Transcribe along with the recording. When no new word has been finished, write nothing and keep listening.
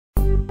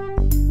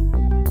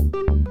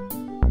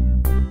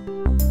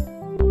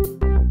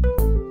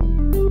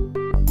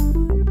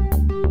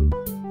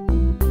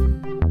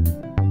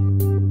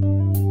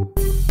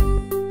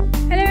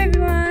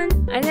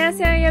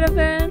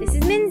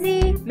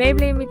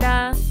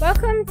반갑습니다.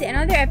 Welcome to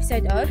another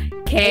episode of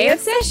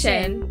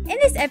Kobsession. In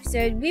this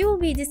episode, we will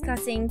be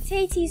discussing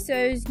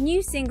TaeTiSeo's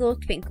new single,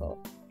 Twinkle.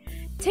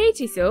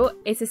 TaeTiSeo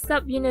is a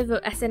subunit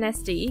of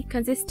SNSD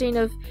consisting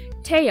of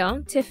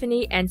Tae-yeon,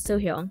 Tiffany, and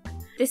Sohyun.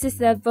 This is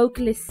the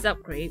vocalist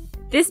subgroup.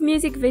 This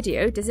music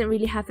video doesn't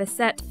really have a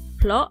set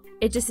plot,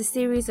 it's just a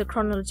series of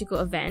chronological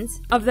events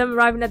of them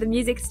arriving at the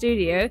music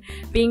studio,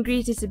 being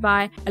greeted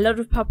by a lot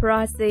of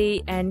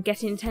paparazzi and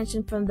getting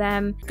attention from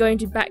them, going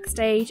to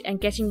backstage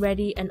and getting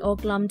ready and all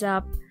glammed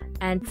up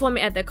and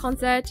performing at the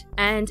concert.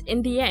 And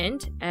in the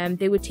end,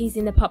 they were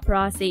teasing the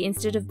paparazzi.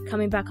 Instead of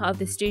coming back out of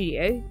the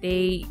studio,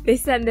 they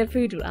sent their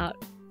food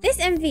out. This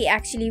MV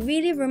actually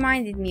really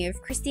reminded me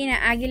of Christina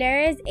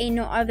Aguilera's Ain't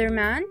No Other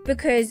Man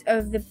because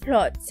of the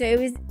plot. So it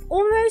was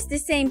almost the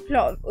same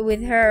plot,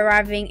 with her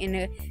arriving in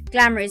a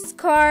glamorous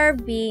car,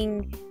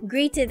 being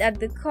greeted at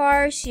the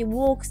car. She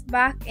walks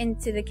back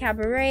into the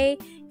cabaret,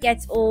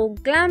 gets all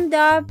glammed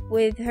up,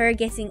 with her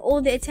getting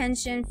all the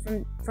attention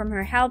from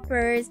her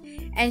helpers,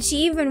 and she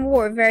even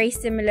wore very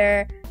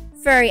similar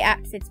furry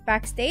outfits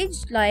backstage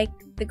like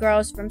the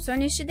girls from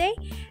Sonushide.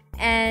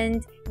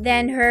 And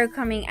then her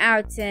coming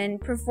out and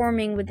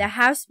performing with the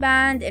house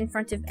band in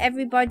front of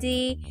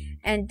everybody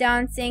and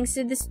dancing.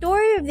 So the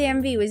story of the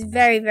MV was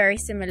very, very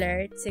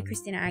similar to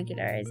Christina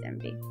Aguilera's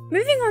MV.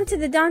 Moving on to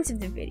the dance of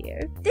the video,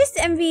 this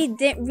MV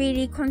didn't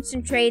really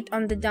concentrate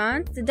on the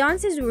dance. The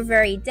dances were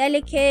very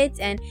delicate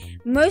and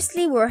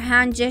mostly were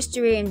hand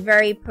gesturing and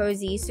very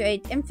posy, so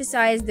it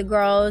emphasized the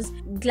girls'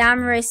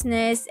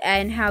 glamorousness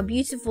and how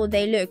beautiful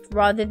they looked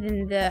rather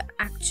than the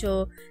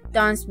actual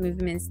dance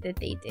movements that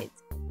they did.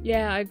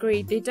 Yeah, I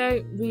agree. They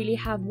don't really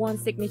have one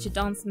signature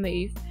dance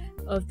move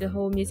of the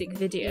whole music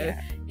video.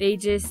 Yeah. They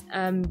just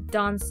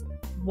dance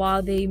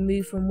while they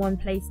move from one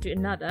place to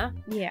another.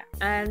 Yeah.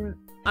 And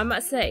I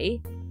must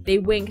say, they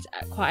winked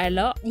quite a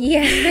lot.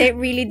 Yeah, they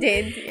really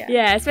did.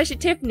 Yeah, especially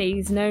Tiffany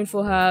is known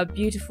for her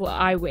beautiful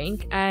eye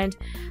wink, and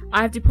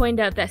I have to point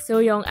out that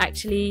Sohyun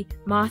actually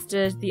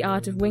mastered the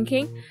art of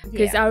winking,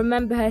 because I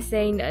remember her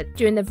saying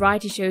during the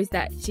variety shows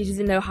that she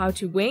doesn't know how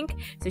to wink,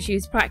 so she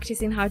was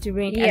practicing how to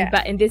wink.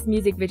 But in this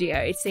music video,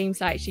 it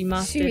seems like she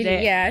mastered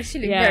it. Yeah, she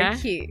looked very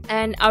cute.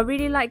 And I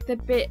really like the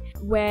bit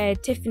where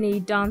Tiffany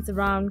danced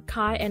around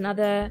Kai,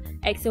 another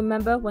EXO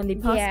member, when they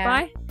passed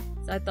by.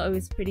 So I thought it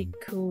was a pretty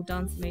cool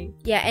dance move.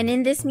 Yeah, and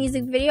in this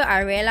music video,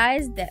 I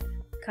realized that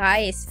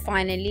Kai is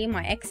finally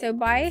my EXO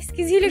bias,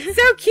 because he looks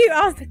so cute.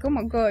 I was like, oh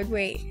my god,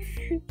 wait,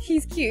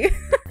 he's cute.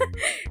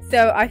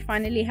 So I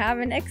finally have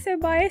an EXO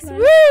bias. Nice.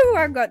 Woo!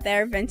 I got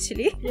there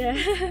eventually. Yeah.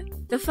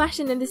 The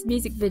fashion in this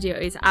music video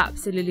is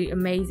absolutely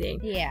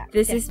amazing. Yeah.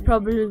 This is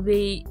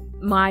probably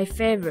my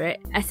favorite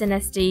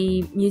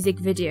SNSD music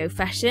video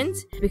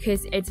fashions,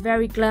 because it's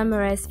very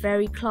glamorous,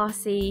 very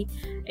classy,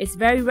 it's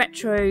very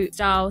retro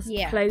style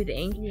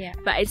clothing,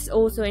 but it's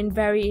also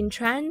very in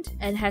trend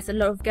and has a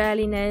lot of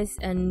girliness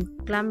and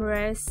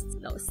glamorous, a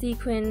lot of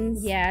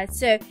sequins. Yeah,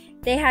 so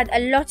they had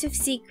a lot of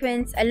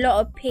sequins, a lot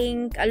of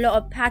pink, a lot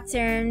of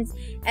patterns,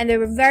 and they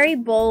were very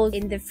bold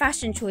in the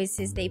fashion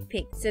choices they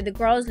picked. So the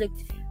girls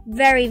looked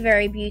very,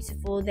 very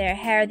beautiful. Their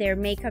hair, their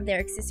makeup, their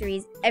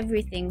accessories,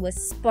 everything was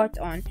spot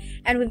on.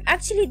 And we've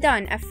actually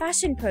done a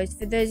fashion post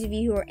for those of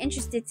you who are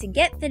interested to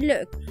get the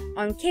look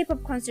on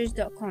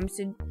kpopconcerts.com,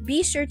 so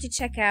be sure to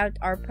check out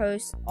our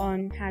post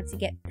on how to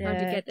get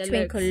the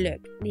Twinkle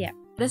look. Yeah.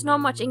 There's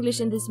not much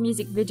English in this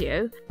music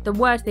video. The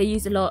word they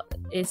use a lot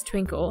is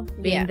Twinkle,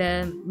 being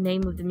the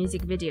name of the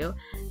music video.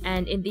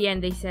 And in the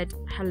end they said,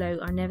 "Hello,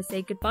 I never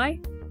say goodbye."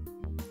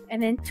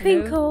 And then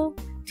Twinkle.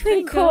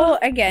 Twinkle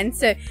again.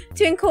 So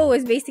Twinkle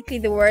was basically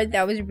the word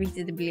that was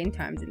repeated a billion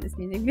times in this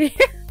music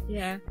video.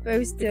 Yeah, but it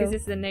was still, because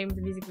it's the name of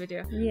the music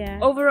video. Yeah.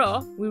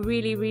 Overall, we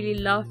really, really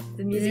loved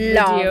the music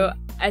video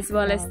as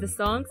well as the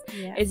songs.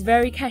 Yeah. It's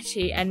very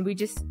catchy, and we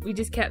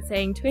just kept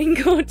saying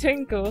twinkle,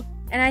 twinkle.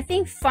 And I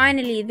think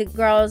finally the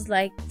girls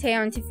like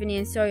Tae-yeon, Tiffany,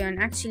 and Sohyun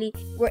actually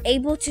were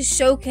able to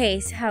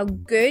showcase how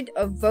good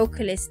of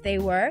vocalists they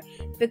were,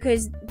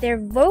 because their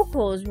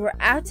vocals were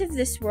out of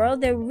this world.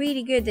 They're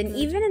really good, and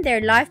even in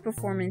their live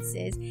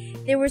performances,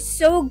 they were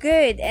so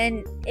good,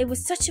 and it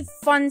was such a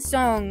fun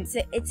song.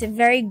 It's a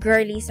very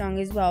girly song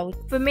as well.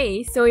 For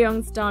me,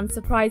 Sohyun's done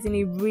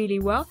surprisingly really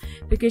well,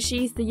 because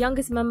she's the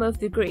youngest member of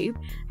the group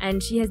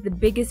and she has the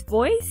biggest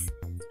voice.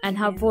 And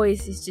her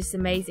voice is just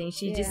amazing.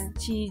 She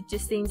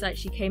just seems like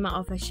she came out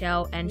of her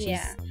shell, and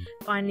she's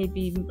finally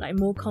been like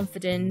more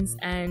confident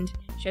and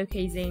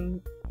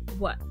showcasing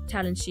what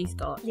talent she's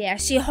got. Yeah,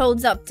 she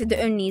holds up to the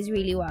Unnies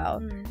really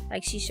well,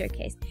 like she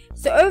showcased.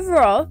 So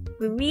overall,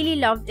 we really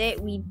loved it.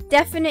 We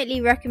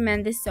definitely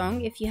recommend this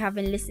song if you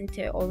haven't listened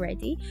to it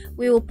already.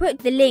 We will put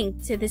the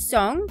link to the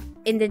song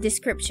in the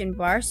description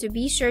bar, so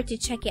be sure to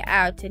check it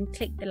out and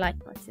click the like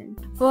button.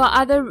 For our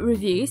other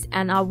reviews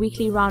and our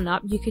weekly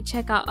roundup, you could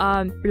check out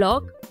our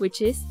blog,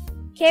 which is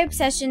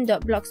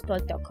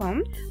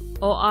kobsession.blogspot.com,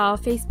 or our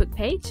Facebook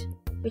page,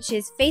 which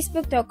is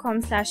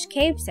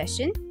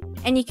facebook.com/kobsession.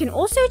 And you can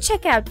also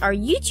check out our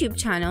YouTube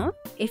channel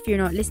if you're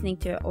not listening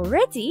to it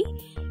already,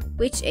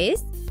 which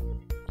is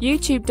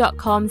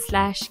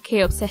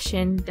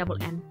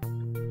youtube.com/Kobsession.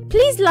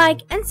 Please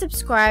like and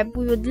subscribe.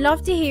 We would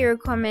love to hear your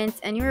comments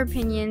and your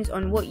opinions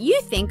on what you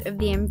think of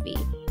the MV.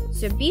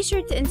 So be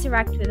sure to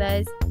interact with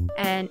us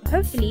and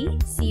hopefully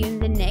see you in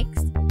the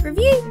next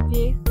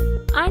review.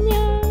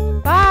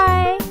 안녕.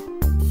 Bye.